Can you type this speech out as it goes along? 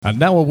And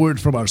now a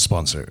word from our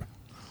sponsor.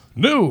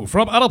 New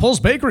from Adipose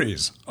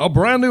Bakeries, a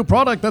brand new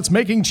product that's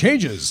making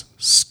changes.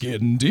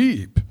 Skin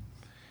Deep.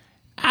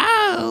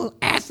 Oh,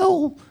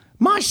 Ethel,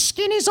 my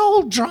skin is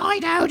all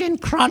dried out and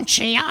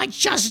crunchy. I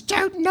just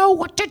don't know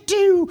what to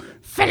do.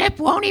 Philip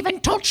won't even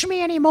touch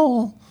me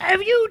anymore.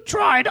 Have you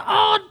tried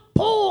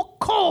hardcore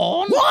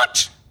corn?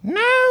 What?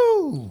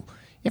 No.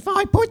 If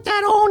I put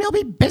that on, he'll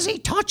be busy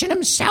touching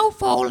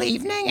himself all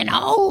evening and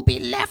I'll be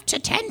left to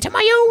tend to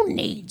my own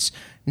needs.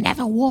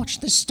 Never watch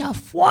the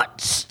stuff. What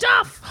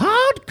stuff?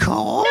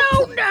 Hardcore?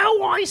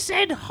 No, I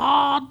said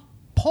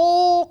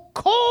hardcore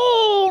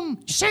corn.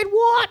 You said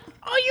what?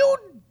 Are you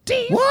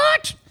deaf?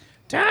 What?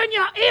 Turn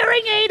your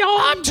hearing aid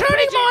on. I'm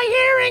turning my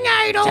hearing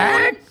aid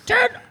on.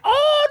 Turn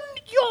on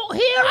your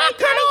hearing I aid.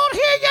 cannot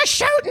hear you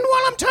shouting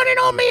while I'm turning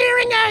on my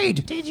hearing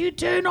aid. Did you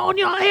turn on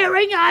your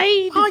hearing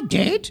aid? I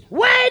did.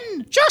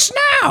 When? Just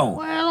now.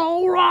 Well,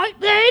 all right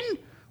then.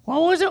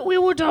 What was it we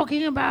were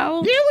talking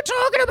about? You were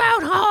talking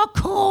about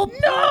hardcore.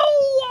 No,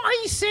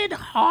 I said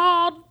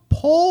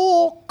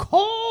hardcore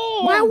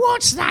corn. Well,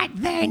 what's that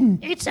then?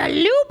 It's a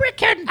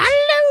lubricant. A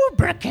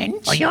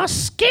lubricant? For your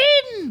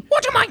skin.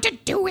 What am I to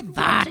do with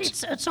that?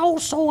 It's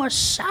also a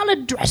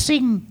salad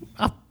dressing.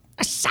 A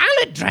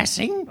salad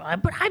dressing?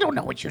 But I don't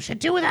know what you should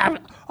do with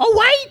that. Oh,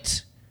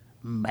 wait!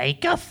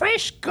 Make a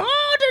fresh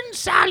garden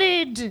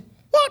salad.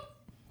 What?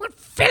 Well,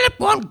 Philip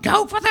won't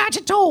go for that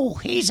at all.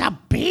 He's a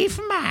beef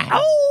man.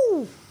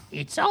 Oh,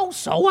 it's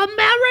also a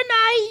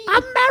marinade.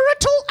 A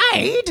marital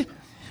aid?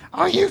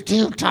 Are you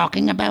still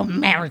talking about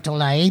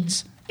marital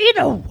aids? In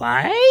a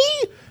way.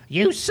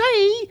 You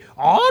see,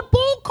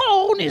 hardball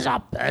corn is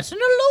a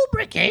personal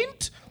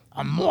lubricant,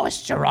 a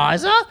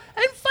moisturizer,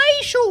 and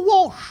facial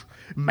wash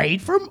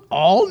made from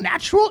all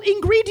natural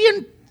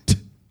ingredient.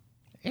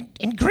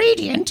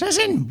 Ingredient? As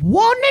in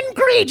one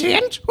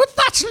ingredient? Well,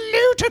 that's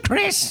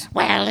ludicrous.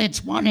 Well,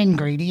 it's one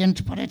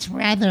ingredient, but it's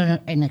rather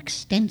an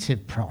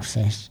extensive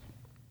process.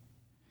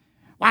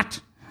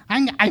 What?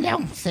 I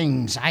know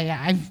things.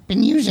 I've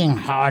been using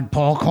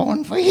hardcore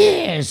corn for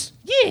years.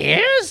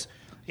 Years?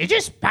 You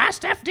just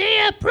passed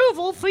FDA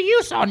approval for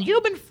use on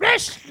human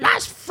flesh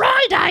last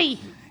Friday.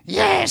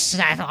 Yes,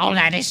 all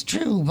that is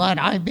true, but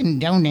I've been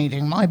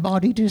donating my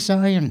body to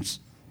science.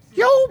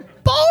 Your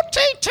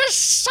body to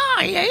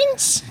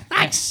science?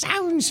 That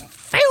sounds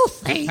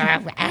filthy.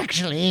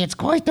 Actually, it's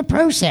quite the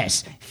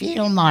process.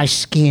 Feel my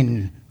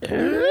skin.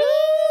 Ooh.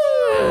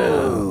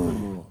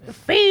 It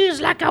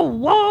feels like a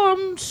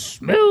warm,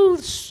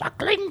 smooth,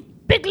 suckling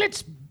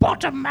piglet's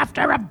bottom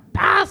after a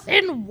bath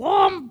in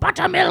warm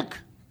buttermilk.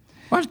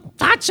 Well,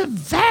 that's a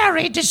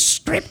very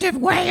descriptive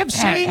way of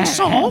saying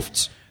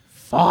soft.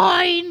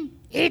 Fine,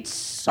 it's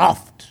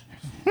soft.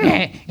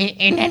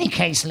 In any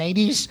case,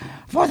 ladies,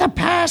 for the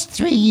past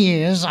 3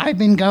 years, I've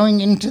been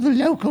going into the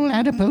local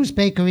Adipose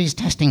Bakeries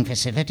testing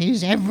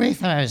facilities every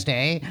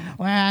Thursday,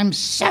 where I'm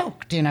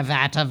soaked in a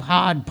vat of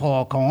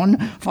hardcore corn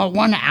for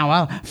 1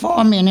 hour,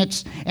 4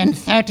 minutes, and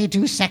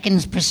 32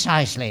 seconds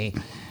precisely.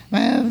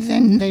 Well,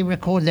 then they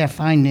record their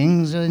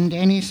findings and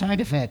any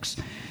side effects,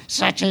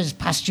 such as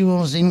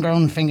pustules,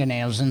 ingrown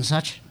fingernails, and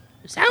such.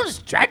 Sounds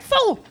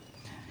dreadful.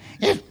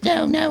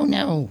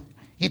 No.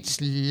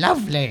 It's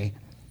lovely.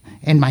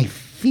 And my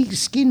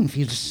skin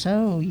feels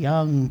so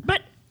young.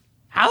 But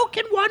how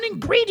can one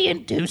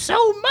ingredient do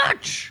so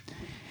much?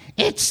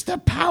 It's the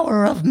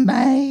power of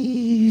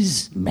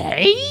maize.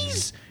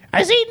 Maize?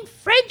 As in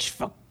French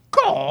for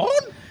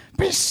corn?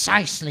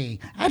 Precisely.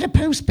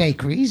 Adipose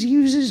Bakeries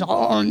uses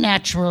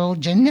all-natural,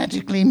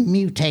 genetically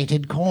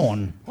mutated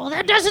corn. Well,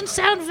 that doesn't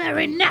sound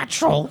very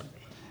natural.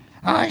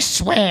 I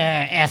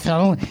swear,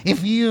 Ethel,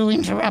 if you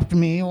interrupt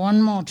me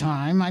one more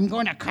time, I'm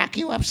going to crack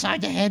you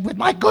upside the head with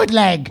my good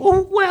leg.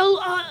 Oh,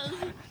 well,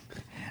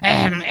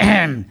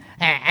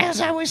 As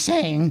I was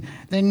saying,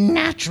 the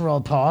natural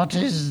part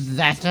is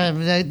that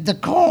the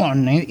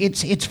corn.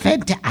 It's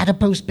fed to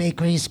Adipose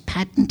Bakery's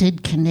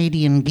patented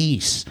Canadian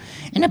geese.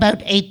 In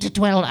about 8 to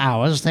 12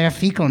 hours, their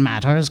fecal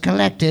matter is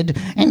collected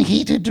and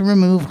heated to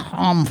remove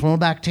harmful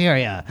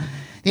bacteria.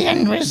 The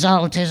end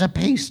result is a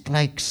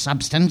paste-like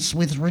substance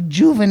with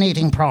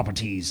rejuvenating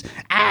properties.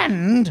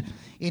 And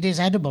it is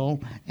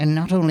edible, and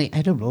not only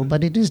edible,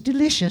 but it is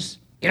delicious.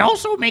 It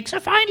also makes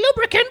a fine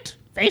lubricant,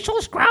 facial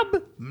scrub,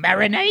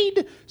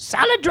 marinade,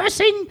 salad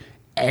dressing,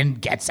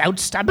 and gets out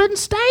stubborn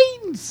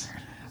stains.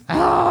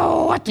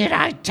 Oh, what did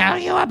I tell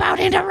you about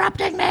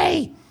interrupting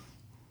me?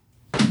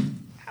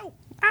 Ow,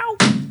 ow,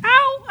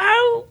 ow,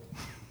 ow.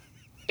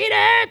 It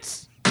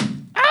hurts.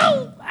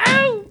 Ow,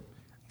 ow,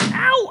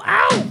 ow,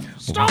 ow.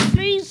 Stop,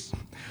 please.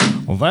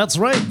 Well, that's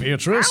right,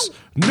 Beatrice.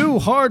 Ow. New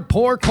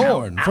hard-pour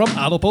corn from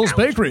Adipose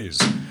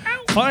Bakeries.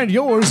 Find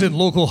yours in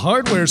local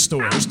hardware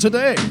stores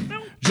today.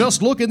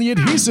 Just look in the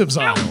adhesives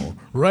aisle,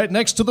 right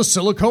next to the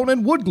silicone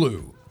and wood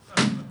glue.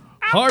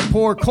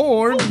 Hard-pour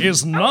corn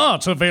is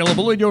not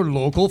available in your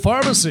local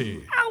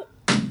pharmacy. Ow.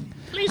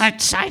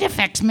 Please. Side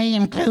effects may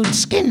include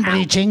skin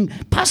bleaching,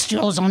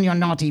 pustules on your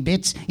naughty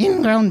bits,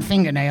 ingrown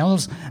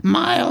fingernails,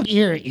 mild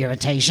ear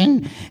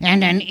irritation,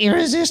 and an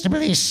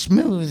irresistibly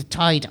smooth,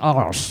 tight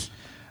arse.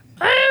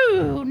 Oh,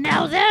 Ooh,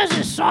 now there's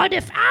a side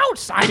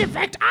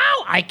effect.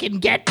 Ow, I can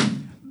get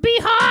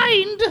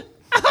behind.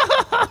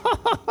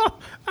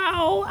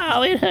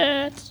 Ow, it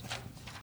hurts.